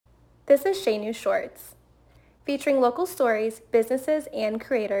This is Shay News Shorts. Featuring local stories, businesses, and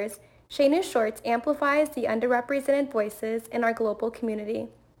creators, Shay News Shorts amplifies the underrepresented voices in our global community.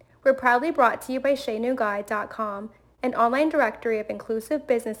 We're proudly brought to you by ShayNewGuide.com, an online directory of inclusive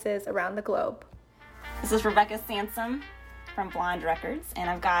businesses around the globe. This is Rebecca Sansom from Blonde Records, and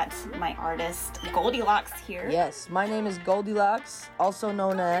I've got my artist Goldilocks here. Yes, my name is Goldilocks, also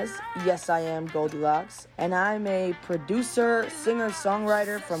known as Yes I Am Goldilocks, and I'm a producer,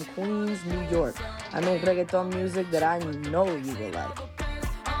 singer-songwriter from Queens, New York. I make reggaeton music that I know you will like.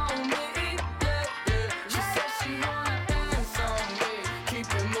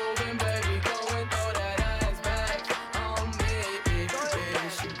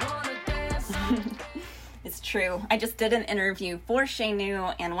 It's true. I just did an interview for Shay New,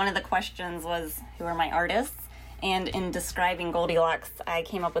 and one of the questions was, who are my artists? And in describing Goldilocks, I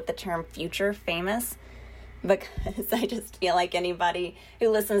came up with the term future famous, because I just feel like anybody who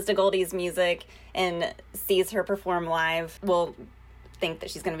listens to Goldie's music and sees her perform live will think that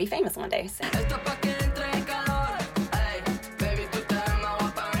she's going to be famous one day. So.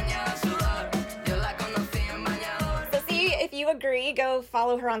 If you agree, go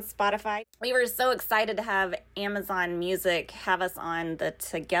follow her on Spotify. We were so excited to have Amazon Music have us on the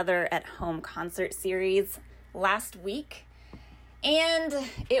Together at Home concert series last week, and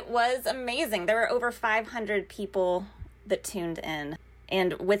it was amazing. There were over 500 people that tuned in,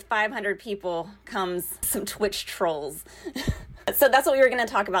 and with 500 people comes some Twitch trolls. So that's what we were going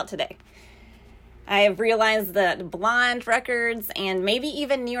to talk about today. I have realized that Blonde Records and maybe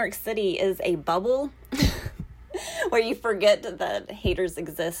even New York City is a bubble where you forget that haters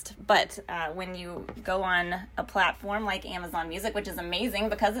exist. But when you go on a platform like Amazon Music, which is amazing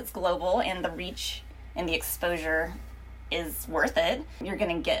because it's global and the reach and the exposure is worth it, you're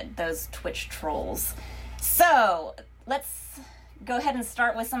going to get those Twitch trolls. So let's go ahead and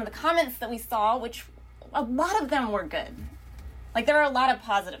start with some of the comments that we saw, which a lot of them were good. Like, there are a lot of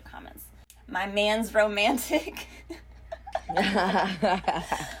positive comments. My man's romantic.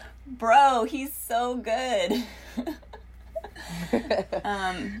 Bro, he's so good.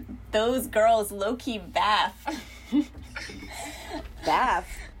 Those girls low-key bath. Bath?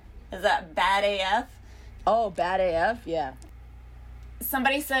 Is that bad AF? Oh, bad AF? Yeah.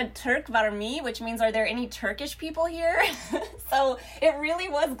 Somebody said Turk var mi, which means are there any Turkish people here? So it really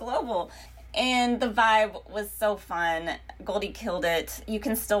was global. And the vibe was so fun. Goldie killed it. You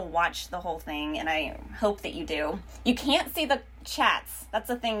can still watch the whole thing, and I hope that you do. You can't see the chats. That's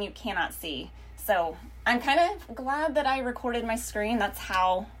a thing you cannot see. So I'm kind of glad that I recorded my screen. That's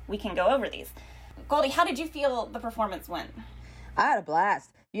how we can go over these. Goldie, how did you feel the performance went? I had a blast.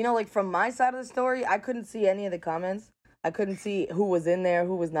 You know, like, from my side of the story, I couldn't see any of the comments. I couldn't see who was in there,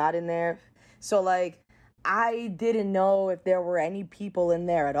 who was not in there. So, like, I didn't know if there were any people in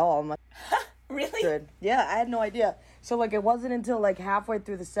there at all. I'm like, really? Good. Yeah, I had no idea. So, like, it wasn't until, like, halfway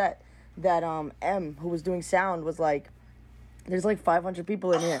through the set that M, who was doing sound, was like, there's, like, 500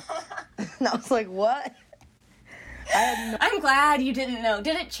 people in here. And I was like, what? I'm glad you didn't know.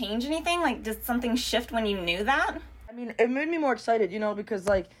 Did it change anything? Like, did something shift when you knew that? I mean, it made me more excited, you know, because,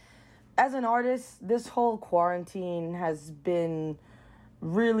 like, as an artist, this whole quarantine has been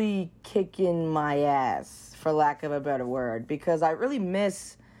really kicking my ass, for lack of a better word, because I really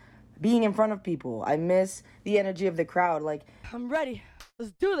miss being in front of people. I miss the energy of the crowd. Like, I'm ready.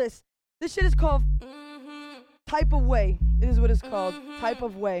 Let's do this. This shit is called Type of Way. It is what it's called. Type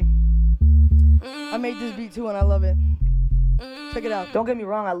of Way. I made this beat too and I love it. Check it out. Don't get me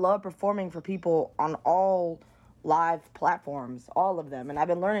wrong, I love performing for people on all live platforms, all of them. And I've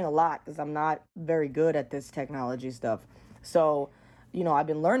been learning a lot because I'm not very good at this technology stuff. So, you know, I've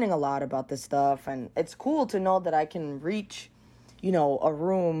been learning a lot about this stuff, and it's cool to know that I can reach, you know, a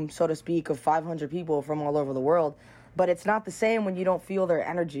room, so to speak, of 500 people from all over the world. But it's not the same when you don't feel their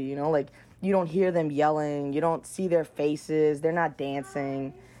energy, you know, like, you don't hear them yelling, you don't see their faces, they're not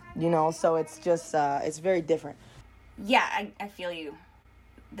dancing, you know, so it's just, it's very different. Yeah, I feel you.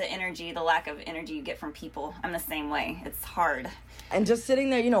 The energy, the lack of energy you get from people, I'm the same way. It's hard. And just sitting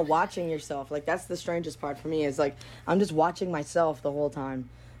there, you know, watching yourself, like, that's the strangest part for me, is, like, I'm just watching myself the whole time.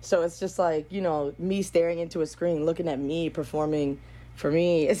 So it's just, like, you know, me staring into a screen, looking at me performing for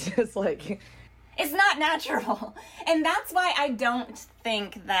me. It's just, like, it's not natural. And that's why I don't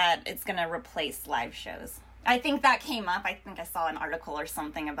think that it's going to replace live shows. I think that came up. I think I saw an article or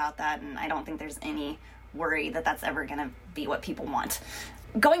something about that, and I don't think there's any worry that that's ever going to be what people want.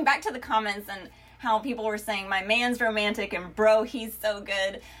 Going back to the comments and how people were saying, my man's romantic and bro, he's so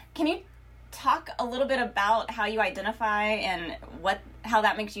good. Can you talk a little bit about how you identify and how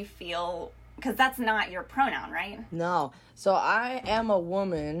that makes you feel? Because that's not your pronoun, right? No. So I am a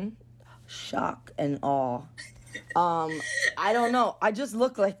woman shock and awe. I don't know. I just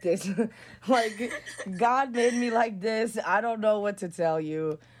look like this. Like, God made me like this. I don't know what to tell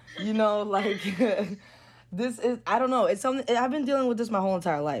you. You know, like, this is, I don't know. It's something, I've been dealing with this my whole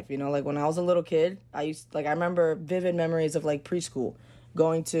entire life. You know, like, when I was a little kid, I remember vivid memories of, like, preschool,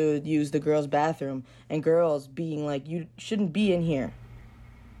 going to use the girls' bathroom, and girls being like, you shouldn't be in here.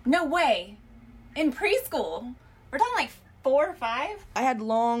 No way. In preschool? We're talking like 4 or 5? I had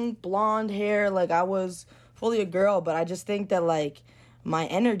long blonde hair, like I was fully a girl, but I just think that, like, my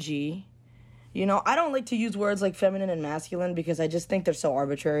energy, you know, I don't like to use words like feminine and masculine because I just think they're so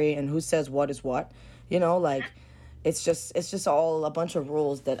arbitrary, and who says what is what, you know, like, it's just all a bunch of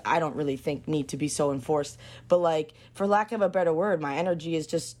rules that I don't really think need to be so enforced. But, like, for lack of a better word, my energy is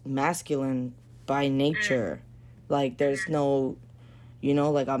just masculine by nature. Like, there's no, you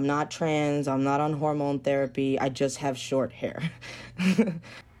know, like, I'm not trans, I'm not on hormone therapy, I just have short hair.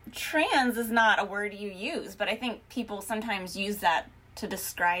 Trans is not a word you use, but I think people sometimes use that to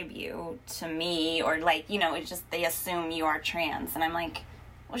describe you to me, or, like, you know, it's just they assume you are trans, and I'm like,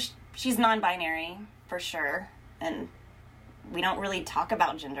 well, she's non-binary for sure, and we don't really talk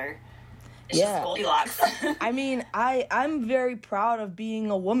about gender. It's just Goldilocks. I mean, I'm very proud of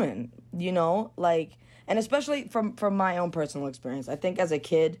being a woman, you know, like, and especially from my own personal experience. I think as a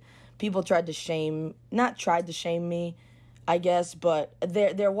kid, people not tried to shame me, I guess, but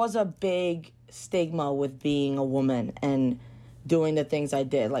there was a big stigma with being a woman and doing the things I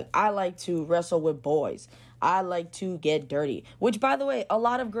did. Like, I like to wrestle with boys. I like to get dirty, which, by the way, a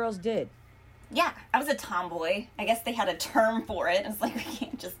lot of girls did. Yeah, I was a tomboy. I guess they had a term for it. It's like, we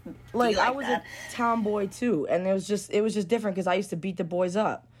can't just like I was a tomboy too, and it was just different because I used to beat the boys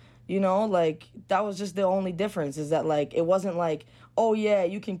up. You know, like, that was just the only difference, is that, like, it wasn't like, oh yeah,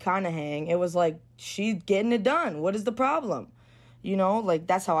 you can kind of hang. It was like, she's getting it done. What is the problem? You know, like,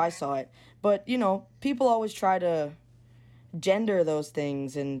 that's how I saw it. But, you know, people always try to gender those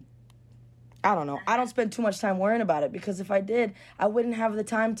things, and I don't know. I don't spend too much time worrying about it, because if I did, I wouldn't have the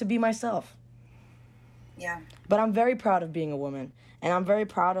time to be myself. Yeah. But I'm very proud of being a woman, and I'm very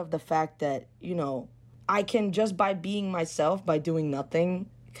proud of the fact that, you know, I can, just by being myself, by doing nothing,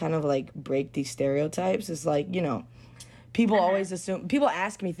 kind of, like, break these stereotypes. It's like, you know, people always assume, people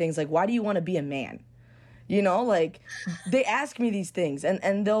ask me things like, why do you want to be a man? You know, like, they ask me these things,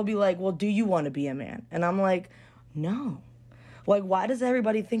 and they'll be like, well, do you want to be a man? And I'm like, no. Like, why does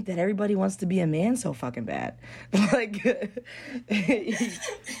everybody think that everybody wants to be a man so fucking bad? Like,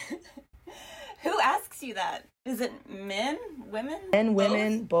 who asks you that? Is it men, women? Men,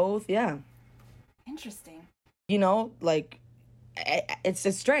 women, both, yeah. Interesting. You know, like, it's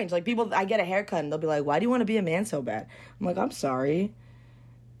just strange. Like, people, I get a haircut and they'll be like, why do you want to be a man so bad? I'm like, I'm sorry.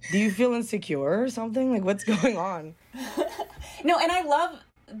 Do you feel insecure or something? Like, what's going on? No, and I love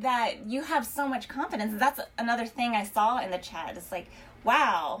that you have so much confidence. That's another thing I saw in the chat. It's like,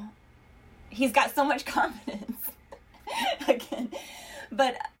 wow, he's got so much confidence. Again.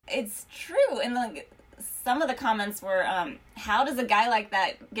 But it's true. And like, some of the comments were, how does a guy like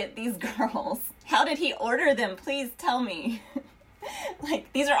that get these girls? How did he order them? Please tell me.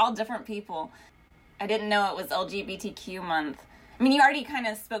 Like, these are all different people. I didn't know it was LGBTQ month. I mean, you already kind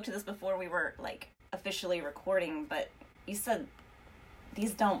of spoke to this before we were, like, officially recording, but you said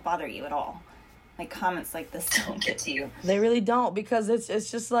these don't bother you at all. Like, comments like this don't get to you. They really don't, because it's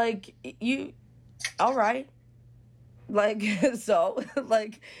just like, you, all right. Like, so,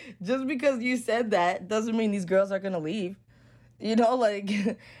 like, just because you said that doesn't mean these girls are going to leave. You know, like,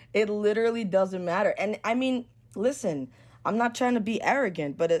 it literally doesn't matter. And, I mean, listen, I'm not trying to be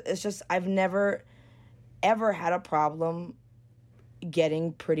arrogant, but it's just, I've never, ever had a problem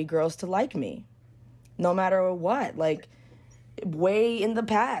getting pretty girls to like me. No matter what. Like, way in the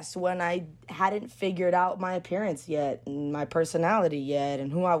past, when I hadn't figured out my appearance yet, and my personality yet,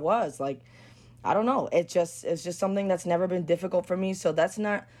 and who I was, like, I don't know. It's just something that's never been difficult for me. So that's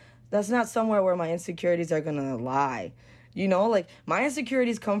not somewhere where my insecurities are gonna lie. You know, like, my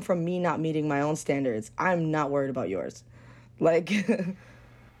insecurities come from me not meeting my own standards. I'm not worried about yours. Like,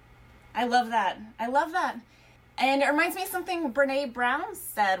 I love that. I love that. And it reminds me of something Brene Brown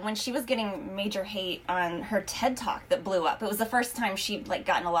said when she was getting major hate on her TED Talk that blew up. It was the first time she'd, like,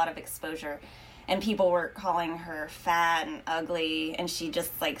 gotten a lot of exposure. And people were calling her fat and ugly, and she just,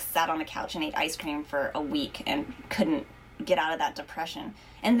 like, sat on a couch and ate ice cream for a week and couldn't get out of that depression.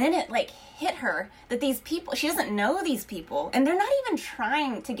 And then it, like, hit her that these people, she doesn't know these people, and they're not even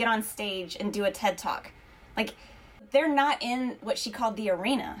trying to get on stage and do a TED Talk. Like, they're not in what she called the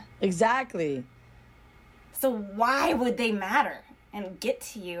arena. Exactly. So why would they matter and get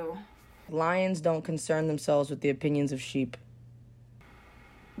to you? Lions don't concern themselves with the opinions of sheep.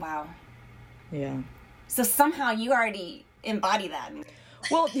 Wow. Yeah. So somehow you already embody that.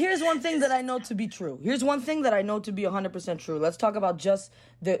 Well, here's one thing that I know to be true. Here's one thing that I know to be 100% true. Let's talk about just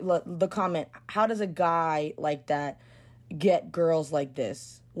the comment. How does a guy like that get girls like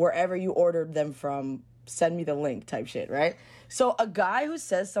this? Wherever you ordered them from, send me the link type shit, right? So a guy who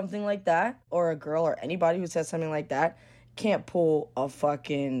says something like that, or a girl or anybody who says something like that, can't pull a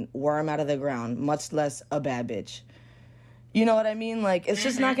fucking worm out of the ground, much less a bad bitch. You know what I mean? Like, it's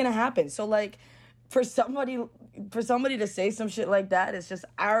just not gonna happen. So, like, for somebody to say some shit like that, it's just,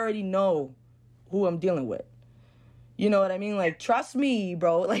 I already know who I'm dealing with. You know what I mean? Like, trust me,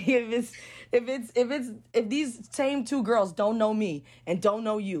 bro. Like, if these same two girls don't know me and don't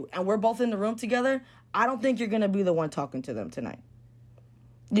know you, and we're both in the room together, I don't think you're gonna be the one talking to them tonight.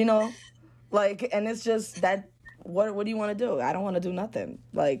 You know? Like, and it's just that, what do you want to do? I don't want to do nothing.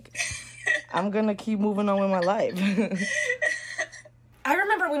 Like, I'm gonna keep moving on with my life. I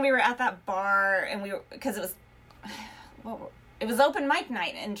remember when we were at that bar and because it was open mic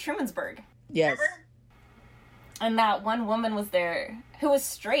night in Trumansburg. Yes. Remember? And that one woman was there who was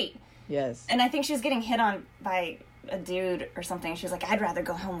straight. Yes. And I think she was getting hit on by a dude or something. She was like, I'd rather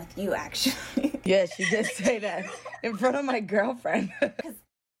go home with you, actually. Yeah, she did say that in front of my girlfriend. Because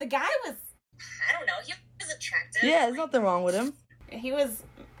the guy was, I don't know, he was attractive. Yeah, there's nothing wrong with him. he was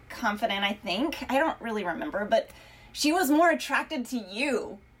confident, I think. I don't really remember, but she was more attracted to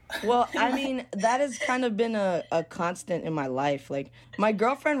you. Well, I mean, that has kind of been a constant in my life. Like, my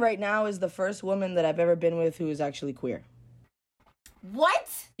girlfriend right now is the first woman that I've ever been with who is actually queer. What?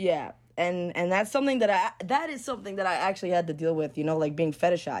 Yeah, and that's something that is something that I actually had to deal with, you know, like being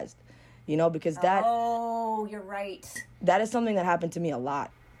fetishized, you know, because Oh, you're right. that is something that happened to me a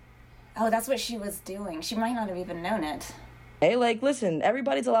lot. Oh, that's what she was doing. She might not have even known it. Hey, like, listen,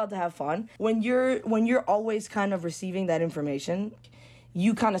 everybody's allowed to have fun. When you're always kind of receiving that information,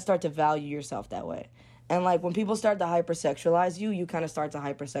 you kind of start to value yourself that way. And, like, when people start to hypersexualize you, you kind of start to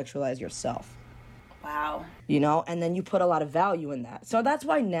hypersexualize yourself. Wow. You know, and then you put a lot of value in that. So that's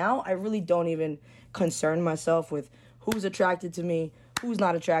why now I really don't even concern myself with who's attracted to me, who's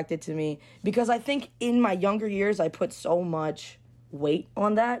not attracted to me, because I think in my younger years I put so much weight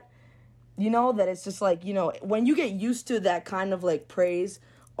on that, you know, that it's just like, you know, when you get used to that kind of like praise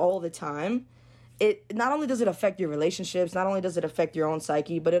all the time, it not only does it affect your relationships, not only does it affect your own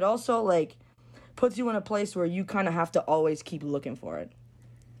psyche, but it also like puts you in a place where you kind of have to always keep looking for it.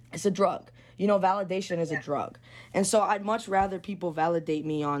 It's a drug. You know, validation is a drug. And so I'd much rather people validate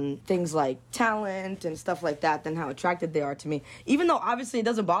me on things like talent and stuff like that than how attracted they are to me. Even though obviously it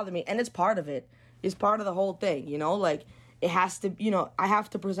doesn't bother me, and it's part of it. It's part of the whole thing, you know? Like, it has to, you know, I have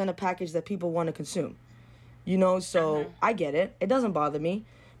to present a package that people want to consume. You know, so I get it. It doesn't bother me.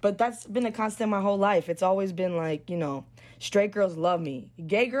 But that's been a constant my whole life. It's always been like, you know, straight girls love me.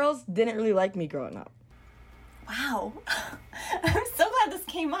 Gay girls didn't really like me growing up. Wow. I'm so glad this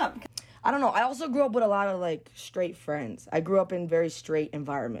came up. I don't know. I also grew up with a lot of, like, straight friends. I grew up in very straight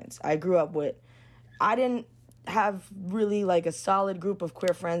environments. I didn't have really, like, a solid group of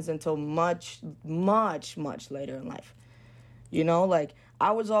queer friends until much, much, much later in life. You know, like,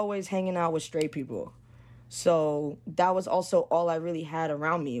 I was always hanging out with straight people. So that was also all I really had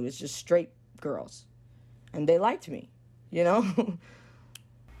around me. It was just straight girls. And they liked me, you know?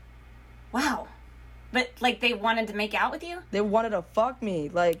 Wow. But, like, they wanted to make out with you? They wanted to fuck me.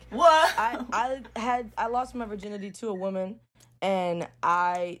 Like, What? I lost my virginity to a woman, and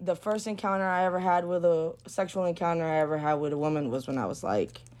the first encounter I ever had with a sexual encounter I ever had with a woman was when I was,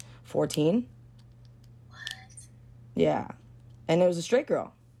 like, 14. What? Yeah. And it was a straight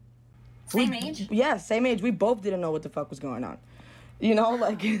girl. Same age? Yeah, same age. We both didn't know what the fuck was going on. You know,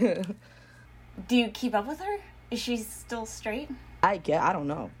 like... Do you keep up with her? Is she still straight? I don't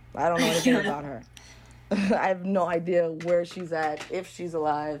know. I don't know anything about her. I have no idea where she's at, if she's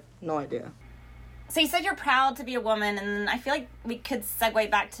alive. No idea. So you said you're proud to be a woman, and I feel like we could segue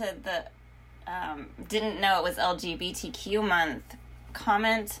back to the didn't know it was LGBTQ month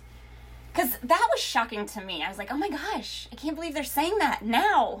comment. Because that was shocking to me. I was like, oh my gosh, I can't believe they're saying that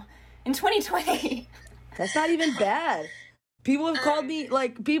now, in 2020. That's not even bad. People have called me,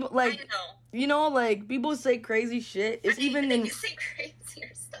 like, people, like... I know. You know, like, people say crazy shit. It's even in... You say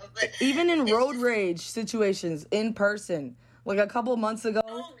crazier stuff, but... Even in road rage situations, in person. Like, a couple months ago...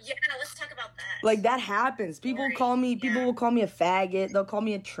 Oh, yeah, let's talk about that. Like, that happens. People will call me a faggot. They'll call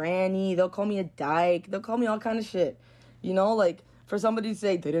me a tranny. They'll call me a dyke. They'll call me all kind of shit. You know, like, for somebody to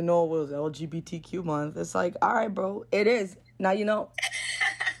say they didn't know it was LGBTQ month, it's like, all right, bro, it is. Now you know.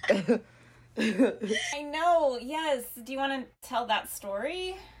 I know, yes. Do you want to tell that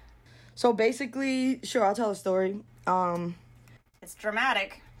story? So basically, sure, I'll tell a story. It's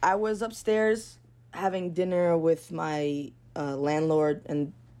dramatic. I was upstairs having dinner with my landlord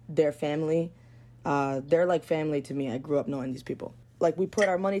and their family. They're like family to me. I grew up knowing these people. Like, we put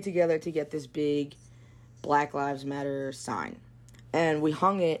our money together to get this big Black Lives Matter sign. And we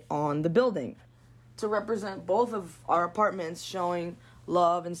hung it on the building to represent both of our apartments, showing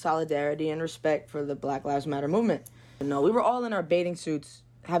love and solidarity and respect for the Black Lives Matter movement. No, we were all in our bathing suits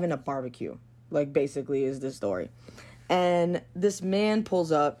having a barbecue, like, basically is the story. And this man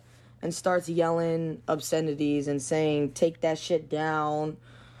pulls up and starts yelling obscenities and saying, take that shit down.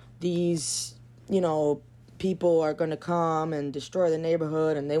 These, people are going to come and destroy the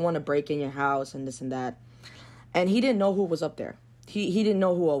neighborhood and they want to break in your house and this and that. And he didn't know who was up there. He didn't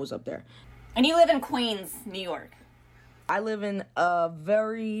know who all was up there. And you live in Queens, New York. I live in a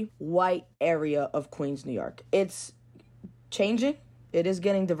very white area of Queens, New York. It's changing. It is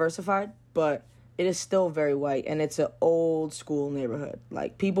getting diversified, but it is still very white, and it's an old school neighborhood.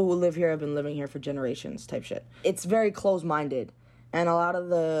 Like, people who live here have been living here for generations type shit. It's very close-minded, and a lot of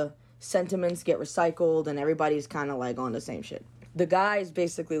the sentiments get recycled, and everybody's kind of, like, on the same shit. The guy is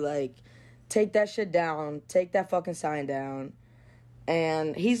basically like, take that shit down, take that fucking sign down,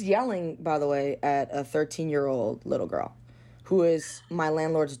 and he's yelling, by the way, at a 13-year-old little girl who is my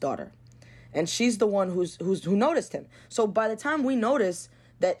landlord's daughter. And she's the one who noticed him. So by the time we notice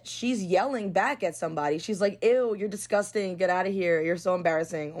that she's yelling back at somebody, she's like, ew, you're disgusting, get out of here, you're so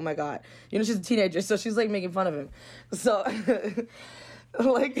embarrassing, oh my God. She's a teenager, so she's, like, making fun of him. So,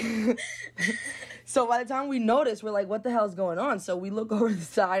 so by the time we notice, we're like, what the hell is going on? So we look over the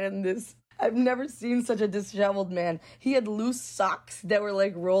side, and I've never seen such a disheveled man. He had loose socks that were,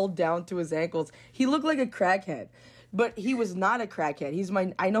 like, rolled down to his ankles. He looked like a crackhead. But he was not a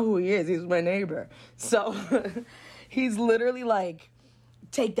crackhead. I know who he is. He's my neighbor. So he's literally like,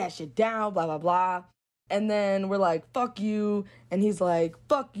 take that shit down, blah, blah, blah. And then we're like, fuck you. And he's like,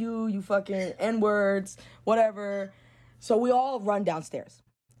 fuck you, you fucking N-words, whatever. So we all run downstairs.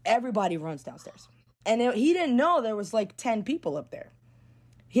 Everybody runs downstairs. And he didn't know there was like 10 people up there.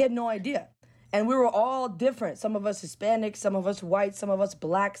 He had no idea. And we were all different. Some of us Hispanic, some of us white, some of us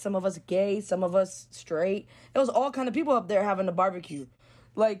black, some of us gay, some of us straight. It was all kind of people up there having a barbecue.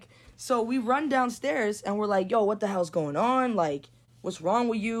 Like, so we run downstairs and we're like, yo, what the hell's going on? Like, what's wrong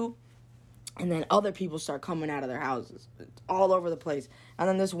with you? And then other people start coming out of their houses. It's all over the place. And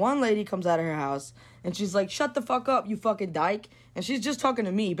then this one lady comes out of her house and she's like, shut the fuck up, you fucking dyke. And she's just talking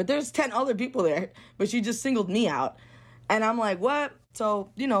to me. But there's 10 other people there. But she just singled me out. And I'm like, what?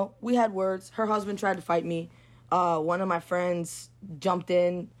 So, we had words. Her husband tried to fight me. One of my friends jumped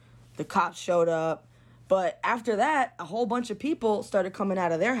in. The cops showed up. But after that, a whole bunch of people started coming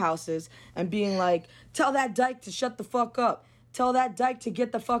out of their houses and being like, tell that dyke to shut the fuck up. Tell that dyke to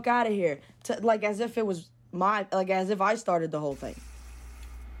get the fuck out of here. Like, as if it was as if I started the whole thing.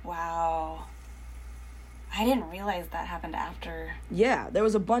 Wow. I didn't realize that happened after. Yeah, there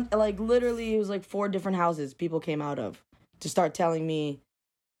was a bunch, like, literally, it was like 4 different houses people came out of to start telling me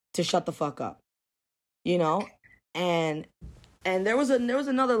to shut the fuck up, and there was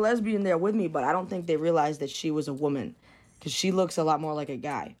another lesbian there with me, but I don't think they realized that she was a woman, because she looks a lot more like a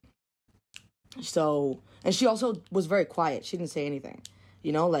guy. So, and she also was very quiet. She didn't say anything,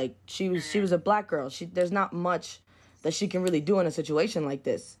 like she was a black girl. There's not much that she can really do in a situation like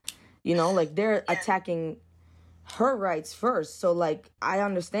this, like they're attacking her rights first. So, like, I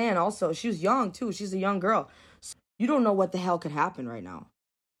understand. Also, she was young too. She's a young girl. You don't know what the hell could happen right now,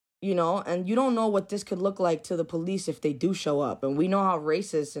 and you don't know what this could look like to the police if they do show up. And we know how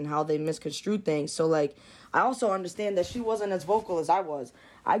racist and how they misconstrue things. So, like, I also understand that she wasn't as vocal as I was.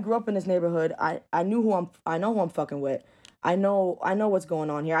 I grew up in this neighborhood. I know who I'm fucking with. I know what's going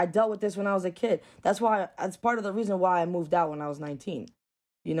on here. I dealt with this when I was a kid. That's part of the reason why I moved out when I was 19.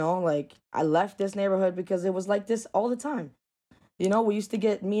 Like, I left this neighborhood because it was like this all the time.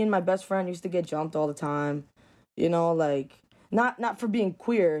 Me and my best friend used to get jumped all the time. Like, not for being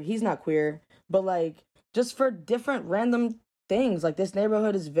queer. He's not queer. But, like, just for different random things. Like, this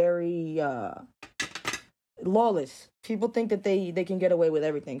neighborhood is very lawless. People think that they can get away with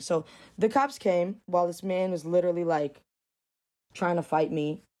everything. So the cops came while this man was literally, like, trying to fight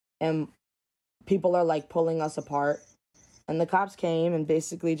me. And people are, like, pulling us apart. And the cops came and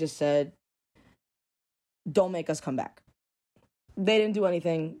basically just said, don't make us come back. They didn't do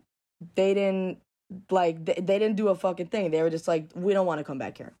anything. They didn't do a fucking thing. They were just like, we don't want to come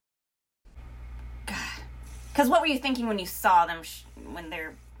back here. God. Because what were you thinking when you saw them when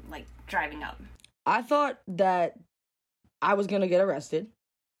they're, like, driving up? I thought that I was going to get arrested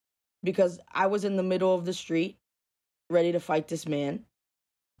because I was in the middle of the street ready to fight this man,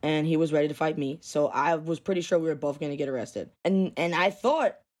 and he was ready to fight me. So I was pretty sure we were both going to get arrested. And I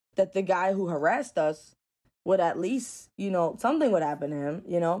thought that the guy who harassed us would at least, something would happen to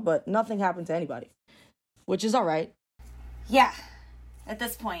him, but nothing happened to anybody, which is all right. Yeah. At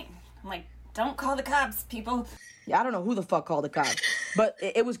this point, I'm like, don't call the cops, people. Yeah, I don't know who the fuck called the cops, but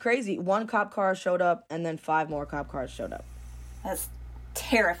it was crazy. 1 cop car showed up, and then 5 more cop cars showed up. That's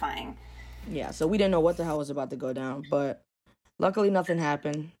terrifying. Yeah, so we didn't know what the hell was about to go down, but luckily nothing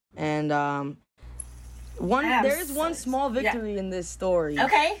happened. And there is one small victory in this story.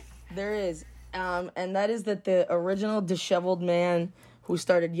 Okay. There is, and that is that the original disheveled man who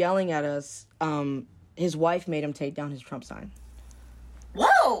started yelling at us, his wife made him take down his Trump sign.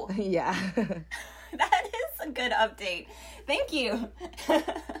 Whoa! Yeah. That is a good update. Thank you.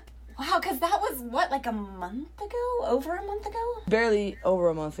 Wow, because that was, like a month ago? Over a month ago? Barely over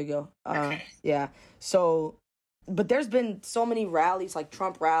a month ago. Okay. Yeah. So, but there's been so many rallies, like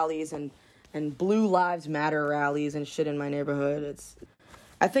Trump rallies and Blue Lives Matter rallies and shit in my neighborhood.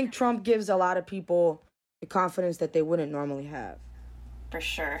 I think Trump gives a lot of people the confidence that they wouldn't normally have. For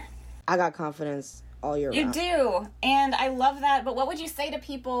sure. I got confidence all year round. You do, and I love that. But what would you say to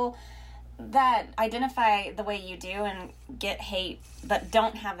people that identify the way you do and get hate but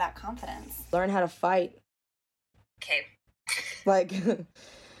don't have that confidence? Learn how to fight. Okay.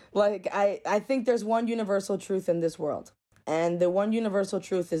 Like, I think there's one universal truth in this world. And the one universal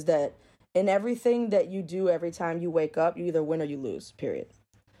truth is that in everything that you do every time you wake up, you either win or you lose, period.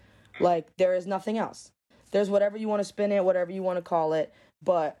 Like, there is nothing else. There's whatever you want to spin it, whatever you want to call it.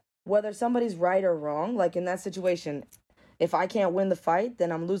 But whether somebody's right or wrong, like in that situation, if I can't win the fight,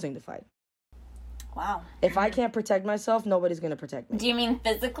 then I'm losing the fight. Wow. If I can't protect myself, nobody's going to protect me. Do you mean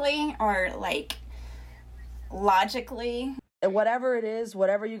physically or like logically? Whatever it is,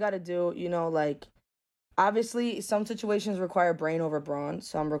 whatever you got to do, obviously some situations require brain over brawn,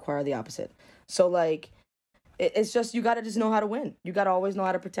 some require the opposite. So like, it's just, you got to just know how to win. You got to always know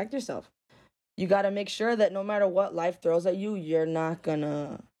how to protect yourself. You got to make sure that no matter what life throws at you, you're not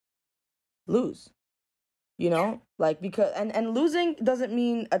gonna lose. Because and losing doesn't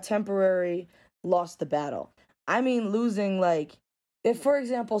mean a temporary lost the battle. I mean losing, like, if, for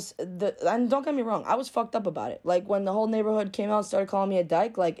example, and don't get me wrong, I was fucked up about it. Like, when the whole neighborhood came out and started calling me a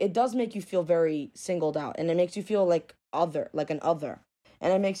dyke, like, it does make you feel very singled out, and it makes you feel like an other.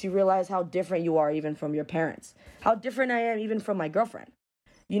 And it makes you realize how different you are even from your parents. How different I am even from my girlfriend.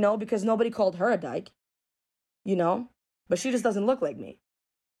 Because nobody called her a dyke. But she just doesn't look like me.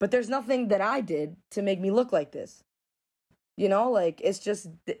 But there's nothing that I did to make me look like this. It's just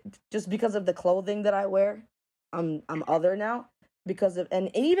because of the clothing that I wear, I'm other now. And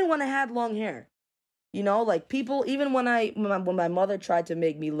even when I had long hair, people, even when my mother tried to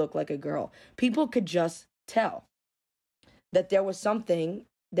make me look like a girl, people could just tell that there was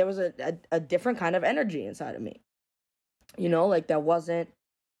a different kind of energy inside of me. That wasn't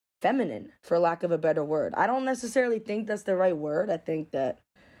feminine, for lack of a better word. I don't necessarily think that's the right word. I think that,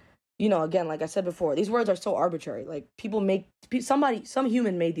 again, like I said before, these words are so arbitrary. Like, some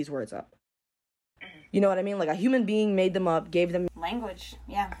human made these words up. You know what I mean? Like, a human being made them up, gave them Language,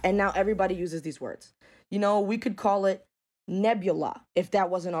 yeah. and now everybody uses these words. We could call it nebula if that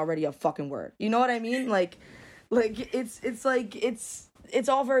wasn't already a fucking word. You know what I mean? Like it's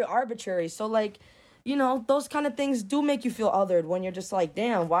all very arbitrary. So, like, those kind of things do make you feel othered when you're just like,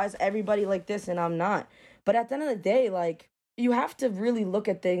 damn, why is everybody like this and I'm not? But at the end of the day, like, you have to really look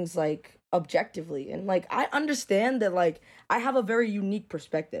at things, like, objectively. And, like, I understand that, like, I have a very unique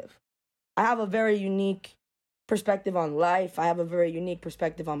perspective. I have a very unique perspective on life. I have a very unique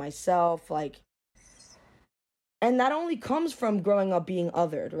perspective on myself. Like, and that only comes from growing up being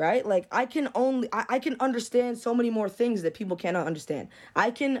othered, right? Like, I can understand so many more things that people cannot understand.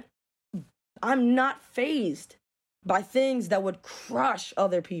 I'm not fazed by things that would crush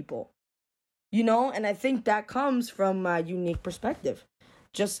other people, and I think that comes from my unique perspective.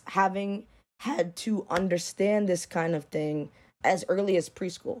 Just having had to understand this kind of thing as early as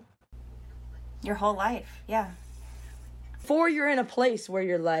preschool. Your whole life, yeah. Before you're in a place where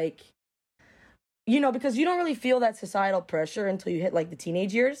you're like, because you don't really feel that societal pressure until you hit, like, the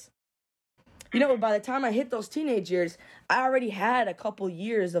teenage years. But by the time I hit those teenage years, I already had a couple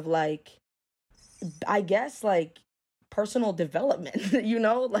years of, like, I guess, like, personal development,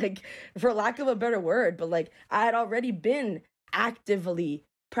 like, for lack of a better word, but, like, I had already been actively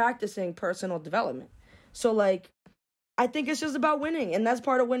practicing personal development. So, like, I think it's just about winning, and that's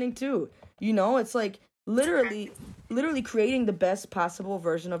part of winning too. It's like literally creating the best possible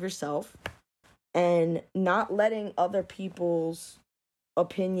version of yourself and not letting other people's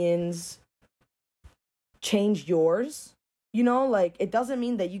opinions change yours. Like, it doesn't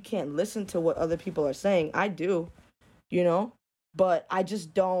mean that you can't listen to what other people are saying. I do, but I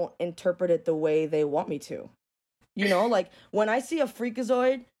just don't interpret it the way they want me to. You know, like when I see a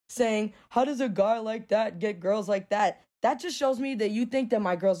freakazoid saying, how does a guy like that get girls like that? That just shows me that you think that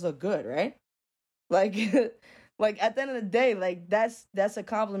my girls look good, right? Like, like at the end of the day, like that's a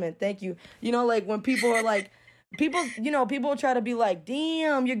compliment. Thank you. You know, like when people are like, people try to be like,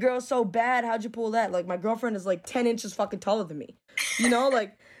 damn, your girl's so bad. How'd you pull that? Like my girlfriend is like 10 inches fucking taller than me. You know,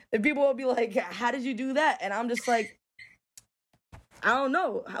 like, and people will be like, how did you do that? And I'm just like, I don't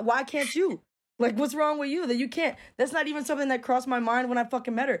know. Why can't you? Like, what's wrong with you that you can't? That's not even something that crossed my mind when I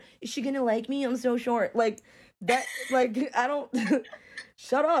fucking met her. Is she gonna like me? I'm so short. Like, that, like, I don't,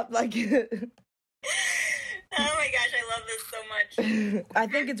 shut up. Like, Oh my gosh, I love this so much. I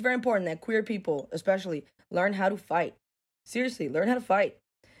think it's very important that queer people, especially, learn how to fight. Seriously, learn how to fight.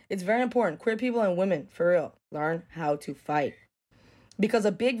 It's very important. Queer people and women, for real, learn how to fight. Because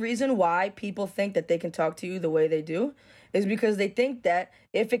a big reason why people think that they can talk to you the way they do is because they think that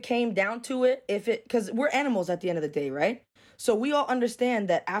if it came down to it, because we're animals at the end of the day, right? So we all understand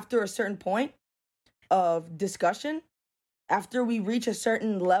that after a certain point of discussion, after we reach a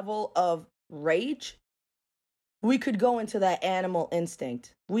certain level of rage, we could go into that animal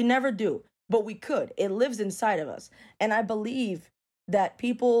instinct. We never do, but we could. It lives inside of us. And I believe that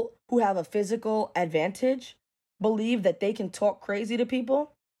people who have a physical advantage believe that they can talk crazy to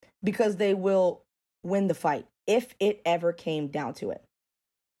people because they will win the fight if it ever came down to it.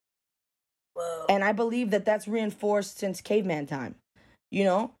 Whoa. And I believe that that's reinforced since caveman time, you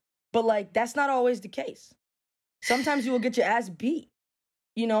know? But, like, that's not always the case. Sometimes you will get your ass beat,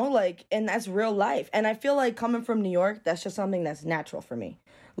 you know? Like, and that's real life. And I feel like coming from New York, that's just something that's natural for me.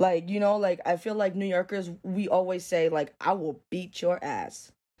 Like, you know, like, I feel like New Yorkers, we always say, like, I will beat your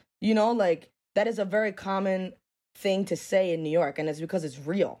ass. You know, like, that is a very common thing to say in New York, and it's because it's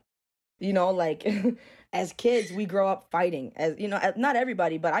real. You know, like, as kids, we grow up fighting. As you know, not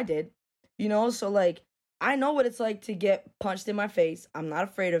everybody, but I did. You know, so, like, I know what it's like to get punched in my face. I'm not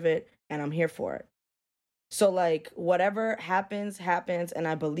afraid of it, and I'm here for it. So, like, whatever happens, happens, and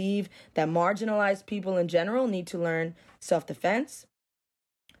I believe that marginalized people in general need to learn self-defense,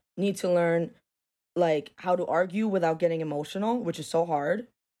 need to learn, like, how to argue without getting emotional, which is so hard.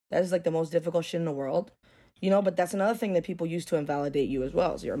 That is, like, the most difficult shit in the world. You know, but that's another thing that people use to invalidate you as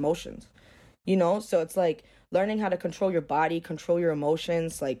well, is your emotions. You know, so it's like learning how to control your body, control your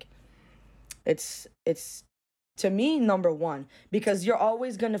emotions, like, it's to me number one, because you're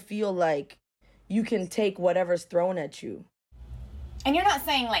always going to feel like you can take whatever's thrown at you. And you're not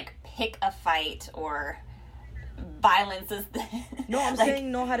saying, like, pick a fight or violence is the... No, I'm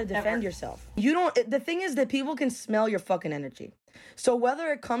saying know how to defend yourself. The thing is that people can smell your fucking energy. So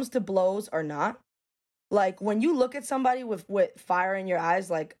whether it comes to blows or not, like, when you look at somebody with fire in your eyes,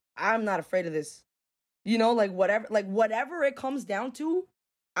 like, I'm not afraid of this. You know, like, whatever it comes down to,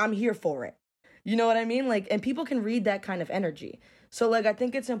 I'm here for it. You know what I mean? Like, and people can read that kind of energy. So, like, I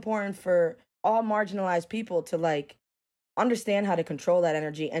think it's important for all marginalized people to, like, understand how to control that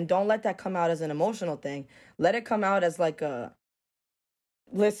energy and don't let that come out as an emotional thing. Let it come out as, like,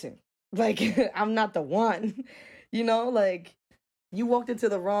 listen, like, I'm not the one. You know, like, you walked into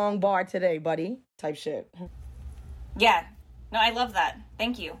the wrong bar today, buddy, type shit. Yeah. No, I love that.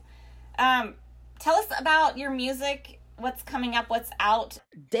 Thank you. Tell us about your music. What's coming up? What's out?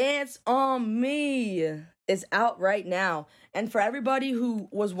 Dance on Me is out right now. And for everybody who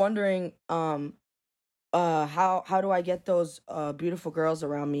was wondering how do I get those beautiful girls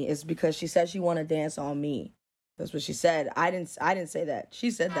around me, is because she said she want to dance on me. That's what she said. I didn't say that.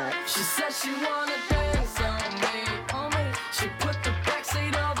 She said that. She said she wanna dance on me. She put the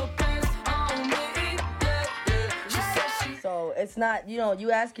backseat of her pants on me. Yeah. She said she... So it's not, you know, you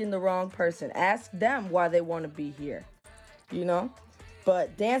asking the wrong person. Ask them why they want to be here, you know?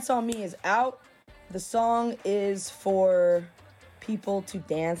 But Dance on Me is out. The song is for people to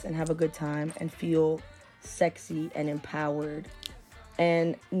dance and have a good time and feel sexy and empowered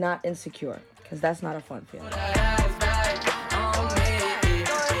and not insecure, because that's not a fun feeling.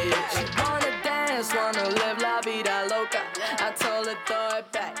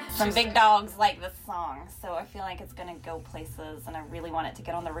 Some big dogs like this song, so I feel like it's gonna go places, and I really want it to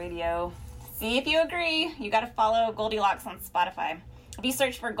get on the radio. See if you agree. You gotta follow Goldilocks on Spotify. If you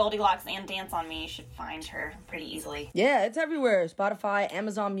search for Goldilocks and Dance on Me, you should find her pretty easily. Yeah, it's everywhere. Spotify,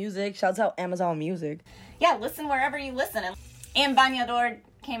 Amazon Music. Shouts out Amazon Music. Yeah, listen wherever you listen. And Bañador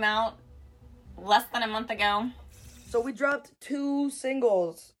came out less than a month ago. So we dropped 2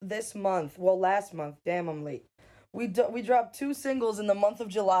 singles this month. Well, last month. Damn, I'm late. We dropped 2 singles in the month of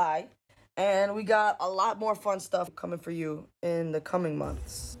July, and we got a lot more fun stuff coming for you in the coming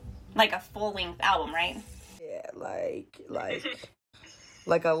months. Like a full-length album, right? Yeah, like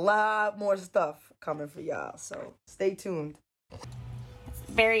a lot more stuff coming for y'all. So stay tuned.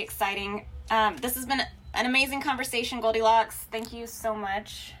 Very exciting. This has been an amazing conversation, Goldilocks. Thank you so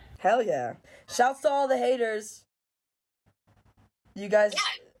much. Hell yeah. Shouts to all the haters. You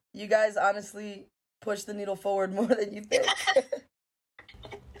guys honestly push the needle forward more than you think.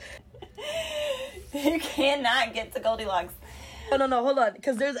 You cannot get to Goldilocks. No, hold on.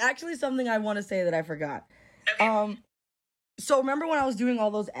 Because there's actually something I want to say that I forgot. So remember when I was doing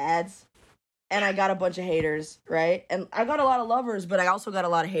all those ads and I got a bunch of haters, right? And I got a lot of lovers, but I also got a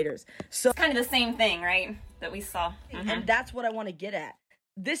lot of haters. So It's kind of the same thing, right? That we saw. and that's what I want to get at.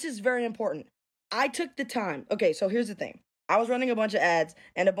 This is very important. I took the time. Okay, so here's the thing. I was running a bunch of ads,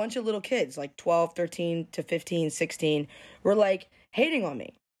 and a bunch of little kids, like 12, 13 to 15, 16, were like hating on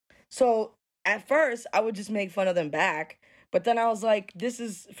me. So at first, I would just make fun of them back. But then I was like, this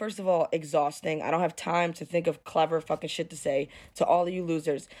is, first of all, exhausting. I don't have time to think of clever fucking shit to say to all of you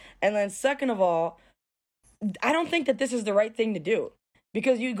losers. And then second of all, I don't think that this is the right thing to do.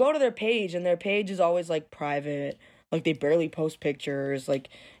 Because you go to their page, and their page is always, like, private. Like, they barely post pictures. Like,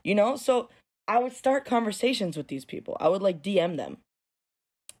 you know? So I would start conversations with these people. I would, like, DM them.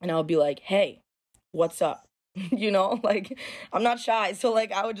 And I would be like, hey, what's up? You know? Like, I'm not shy. So,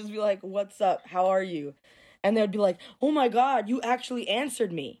 like, I would just be like, what's up? How are you? And they would be like, oh, my God, you actually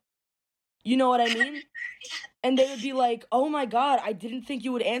answered me. You know what I mean? And they would be like, oh, my God, I didn't think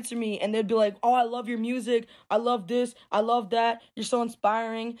you would answer me. And they'd be like, oh, I love your music. I love this. I love that. You're so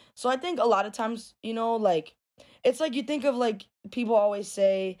inspiring. So I think a lot of times, you know, like, it's like you think of, like, people always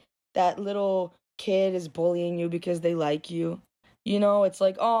say that little kid is bullying you because they like you. You know, it's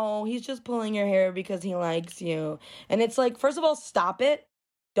like, oh, he's just pulling your hair because he likes you. And it's like, first of all, stop it.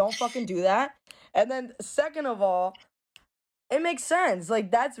 Don't fucking do that. And then second of all, it makes sense. Like,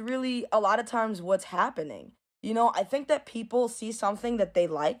 that's really a lot of times what's happening. You know, I think that people see something that they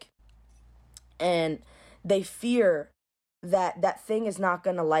like and they fear that that thing is not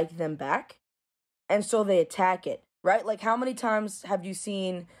going to like them back. And so they attack it, right? Like, how many times have you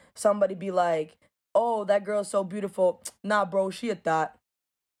seen somebody be like, oh, that girl's so beautiful. Nah, bro, she a thought.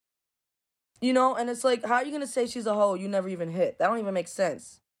 You know, and it's like, how are you going to say she's a hoe you never even hit? That don't even make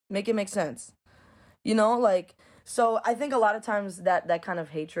sense. Make it make sense. You know, like, so I think a lot of times that kind of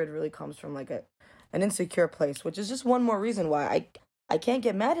hatred really comes from, like, an insecure place, which is just one more reason why I can't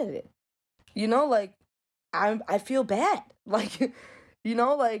get mad at it. You know, like, I feel bad. Like, you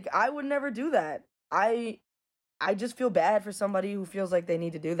know, like, I would never do that. I just feel bad for somebody who feels like they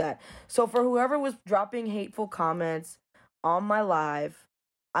need to do that. So for whoever was dropping hateful comments on my live,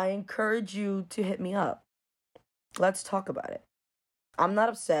 I encourage you to hit me up. Let's talk about it. I'm not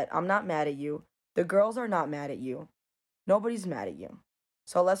upset. I'm not mad at you. The girls are not mad at you. Nobody's mad at you.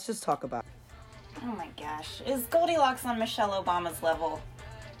 So let's just talk about it. Oh my gosh. Is Goldilocks on Michelle Obama's level?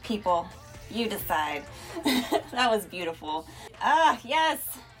 People, you decide. That was beautiful. Yes.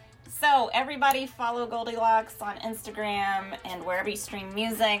 So everybody follow Goldilocks on Instagram and wherever you stream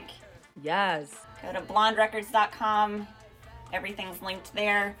music. Yes. Go to blonderecords.com. Everything's linked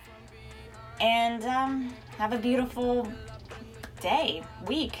there. And have a beautiful day,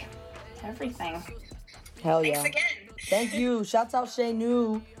 week, everything. Hell yeah. Thanks again. Thank you. Shouts out Shay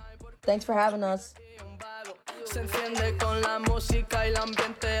New. Thanks for having us. Se enciende con la música y el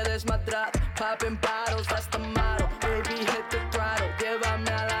ambiente desmadrado. Popping bottles, that's the motto. Baby, hit the throttle, llévame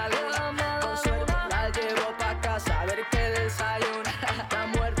a la luna. Con suerte la llevo pa' casa, a ver qué desayuna. La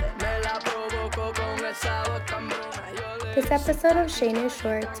muerte me la provoco con esa boca hambruna. Yo le This episode of Shay New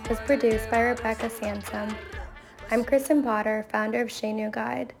Shorts was produced by Rebecca Sansom. I'm Kristen Potter, founder of Shay New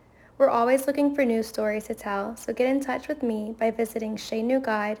Guide. We're always looking for new stories to tell, so get in touch with me by visiting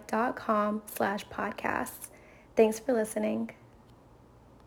shaynewguide.com/podcasts. Thanks for listening.